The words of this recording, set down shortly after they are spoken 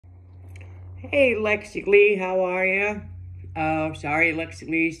Hey, Lexi Lee, how are you? Sorry, Lexi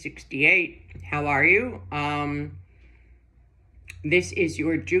Lee 68. How are you? This is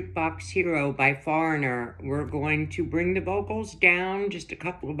your Jukebox Hero by Foreigner. We're going to bring the vocals down just a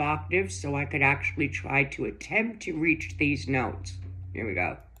couple of octaves so I could actually try to attempt to reach these notes. Here we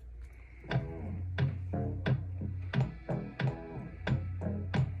go.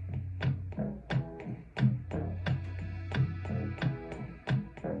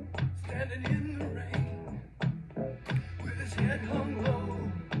 Standing in the rain with his head hung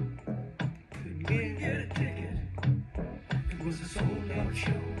low, couldn't get a ticket. It was a sold-out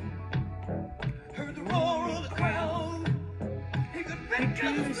show. Heard the roar of the crowd. He could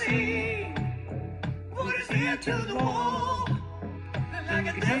picture the scene. Put his ear to the wall, and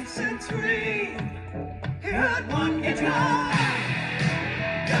like a dancing scream, he heard one guitar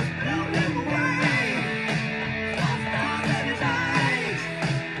just blow him away. Lost stars in his eyes,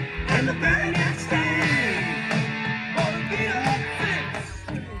 and the very next day, for the beat of fix,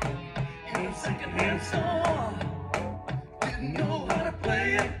 he was secondhand song. Didn't know how to play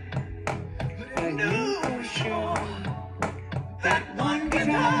it, but he knew for sure that one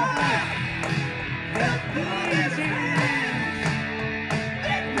guitar felt good as a hand.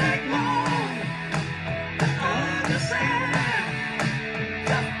 Didn't take long to understand.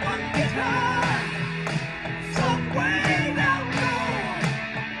 Just one guitar, somewhere down the road,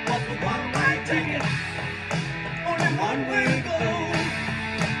 was the one-way ticket, only one way to go.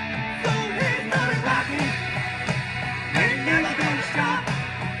 So he started rocking, ain't never gonna stop.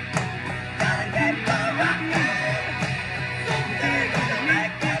 Gotta keep on rocking, someday gonna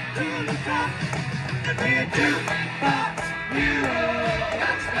make it to the top. And be a jukebox hero.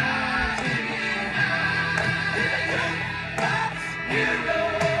 Got stars in his eyes. Be a jukebox hero.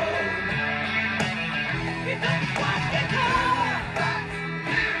 He don't want guitar.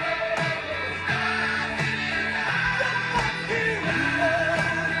 Hero. Stars in his eyes. Jukebox hero.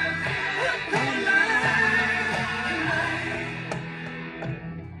 We're coming live tonight.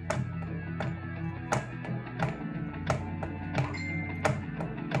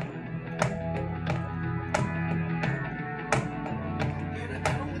 In a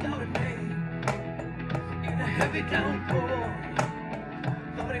town without a name, in a heavy downpour,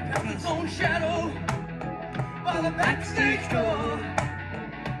 thought he found his own shadow by the backstage door.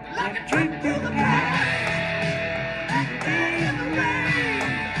 Like a trip through the past, that day in the rain,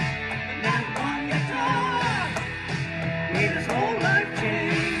 and that one guitar made his whole life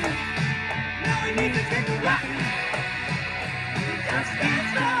change. Now he needs to keep it rocking, he just can't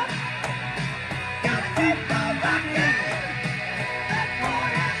stop. Gotta keep on rocking. That boy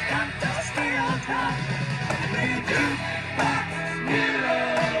has got to stay on top. Be a jukebox hero.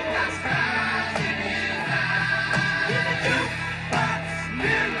 Got stars in his eyes. Be a jukebox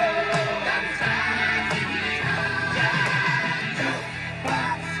hero. Got stars in his eyes. Yeah,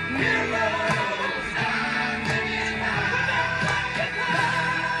 jukebox hero. Stars in his eyes. Guitar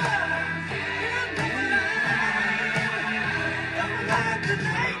in the light. Come alive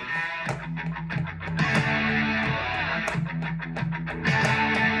tonight.